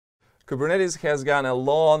Kubernetes has gone a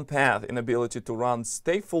long path in ability to run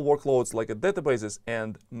stateful workloads like databases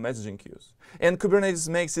and messaging queues. And Kubernetes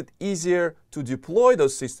makes it easier to deploy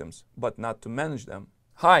those systems, but not to manage them.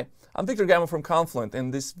 Hi, I'm Viktor Gamov from Confluent.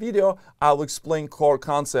 In this video, I'll explain core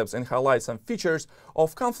concepts and highlight some features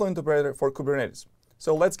of Confluent operator for Kubernetes.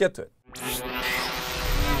 So let's get to it.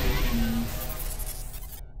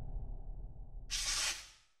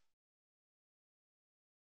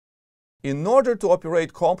 In order to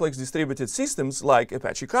operate complex distributed systems like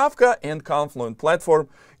Apache Kafka and Confluent Platform,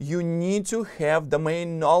 you need to have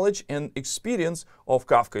domain knowledge and experience of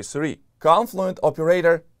Kafka SRE. Confluent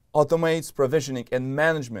Operator automates provisioning and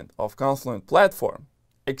management of Confluent Platform.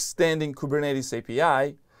 Extending Kubernetes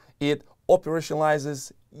API, it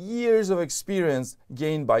operationalizes years of experience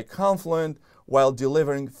gained by Confluent while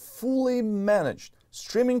delivering fully managed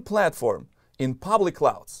streaming platform in public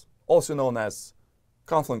clouds, also known as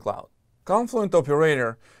Confluent Cloud. Confluent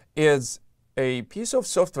Operator is a piece of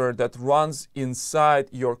software that runs inside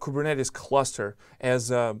your Kubernetes cluster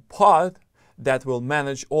as a pod that will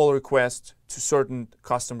manage all requests to certain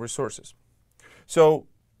custom resources. So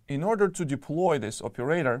in order to deploy this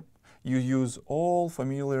operator, you use all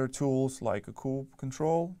familiar tools like a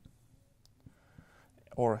kubectl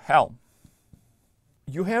or Helm.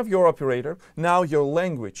 You have your operator. Now your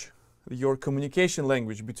language, your communication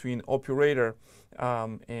language between operator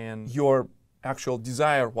and your actual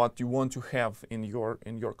desire, what you want to have in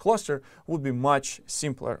your cluster, would be much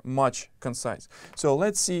simpler, much concise. So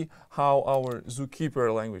let's see how our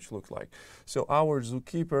Zookeeper language looks like. So our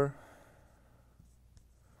Zookeeper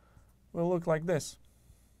will look like this.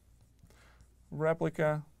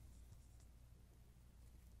 Replica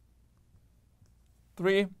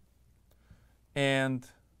 3 and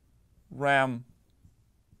RAM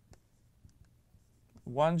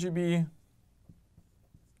 1 GB,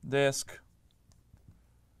 disk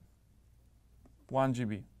 1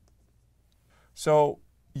 GB. So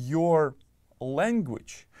your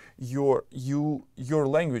language, your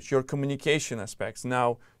communication aspects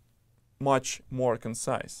now much more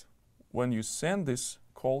concise. When you send this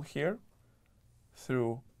call here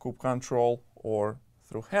through kubectl or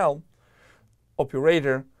through Helm,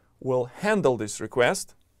 operator will handle this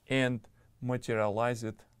request and materialize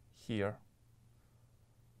it here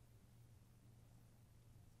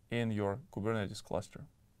in your Kubernetes cluster.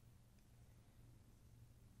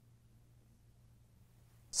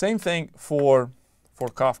 Same thing for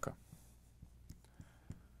Kafka.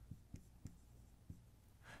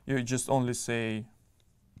 You just only say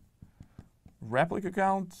replica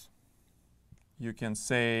count. You can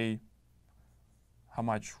say how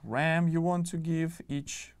much RAM you want to give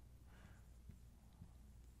each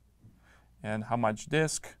and how much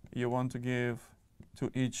disk you want to give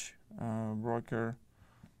to each broker.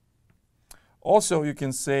 Also, you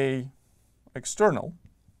can say external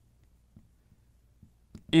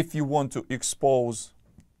if you want to expose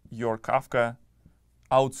your Kafka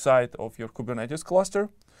outside of your Kubernetes cluster.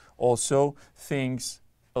 Also, things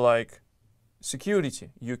like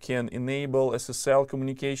security. You can enable SSL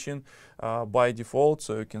communication by default.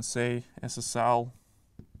 So you can say SSL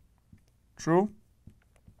true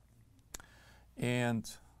and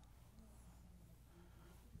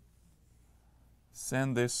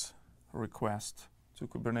send this request to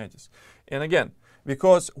Kubernetes. And again,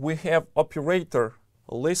 because we have operator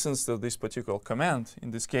listens to this particular command,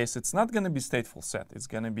 in this case, it's not going to be stateful set. It's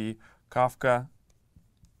going to be Kafka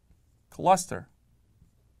cluster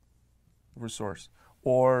resource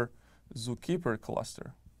or Zookeeper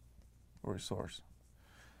cluster resource.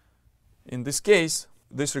 In this case,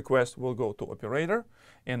 this request will go to operator,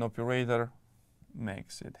 and operator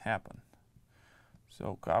makes it happen.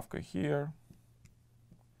 So Kafka here,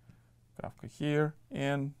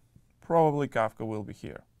 and probably Kafka will be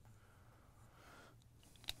here.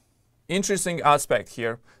 Interesting aspect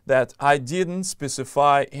here that I didn't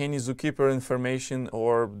specify any Zookeeper information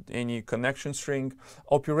or any connection string.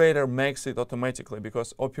 Operator makes it automatically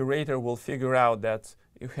because operator will figure out that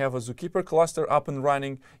you have a Zookeeper cluster up and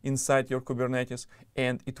running inside your Kubernetes,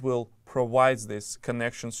 and it will provide this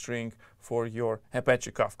connection string for your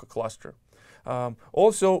Apache Kafka cluster.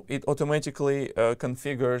 Also, it automatically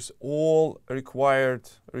configures all required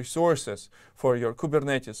resources for your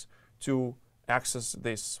Kubernetes to access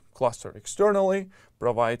this cluster externally,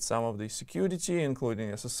 provide some of the security,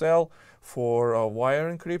 including SSL, for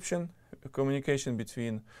wire encryption, communication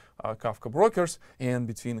between Kafka brokers and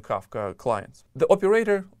between Kafka clients. The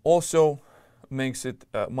operator also makes it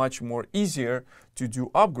much more easier to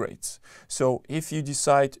do upgrades. So if you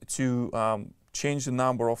decide to change the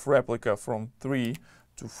number of replica from 3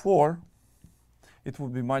 to 4, it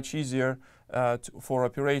would be much easier for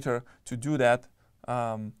operator to do that,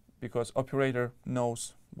 because operator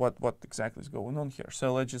knows what exactly is going on here.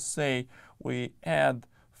 So let's just say we add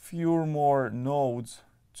few more nodes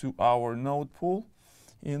to our node pool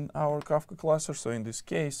in our Kafka cluster. So in this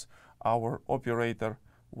case, our operator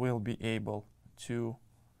will be able to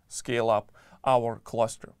scale up our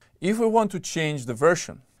cluster. If we want to change the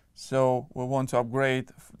version, so we want to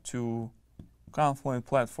upgrade to Confluent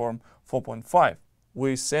Platform 4.5,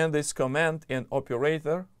 we send this command and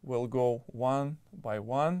operator will go one by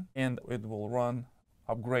one and it will run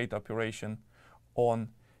upgrade operation on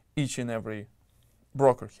each and every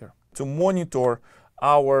broker here. To monitor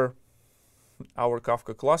our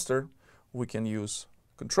Kafka cluster, we can use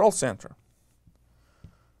Control Center.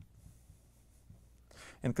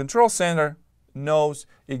 And Control Center knows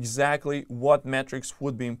exactly what metrics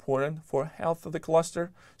would be important for health of the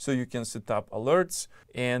cluster, so you can set up alerts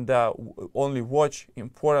and only watch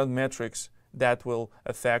important metrics that will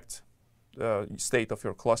affect the state of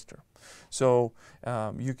your cluster. So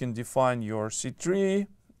you can define your C3,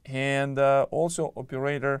 and also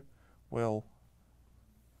operator will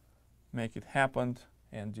make it happen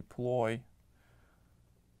and deploy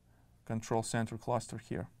Control Center cluster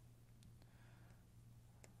here.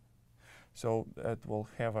 So that will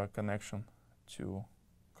have a connection to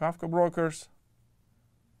Kafka brokers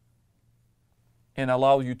and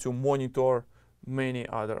allow you to monitor many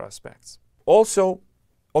other aspects. Also,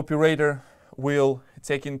 operator will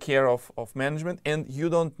take care of management, and you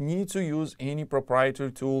don't need to use any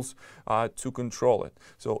proprietary tools to control it.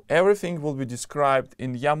 So everything will be described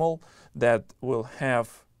in YAML that will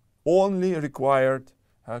have only required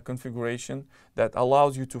configuration that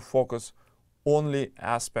allows you to focus only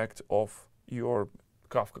aspect of your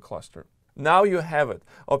Kafka cluster. Now you have it.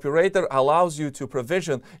 Operator allows you to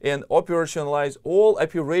provision and operationalize all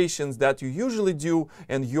operations that you usually do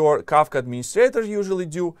and your Kafka administrator usually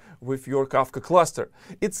do with your Kafka cluster.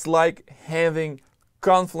 It's like having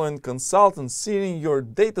Confluent consultant sitting in your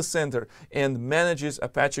data center and manages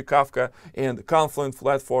Apache Kafka and Confluent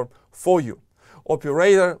platform for you.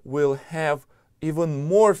 Operator will have even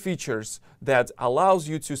more features that allows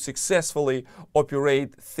you to successfully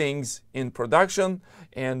operate things in production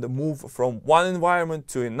and move from one environment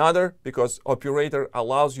to another, because operator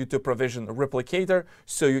allows you to provision a replicator,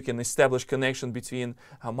 so you can establish connection between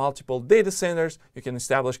multiple data centers. You can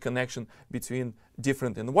establish connection between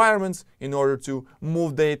different environments in order to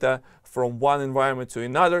move data from one environment to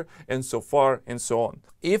another, and so far and so on.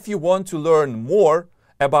 If you want to learn more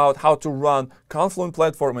about how to run Confluent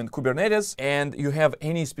Platform in Kubernetes, and you have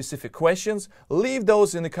any specific questions, leave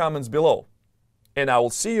those in the comments below. And I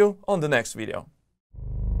will see you on the next video.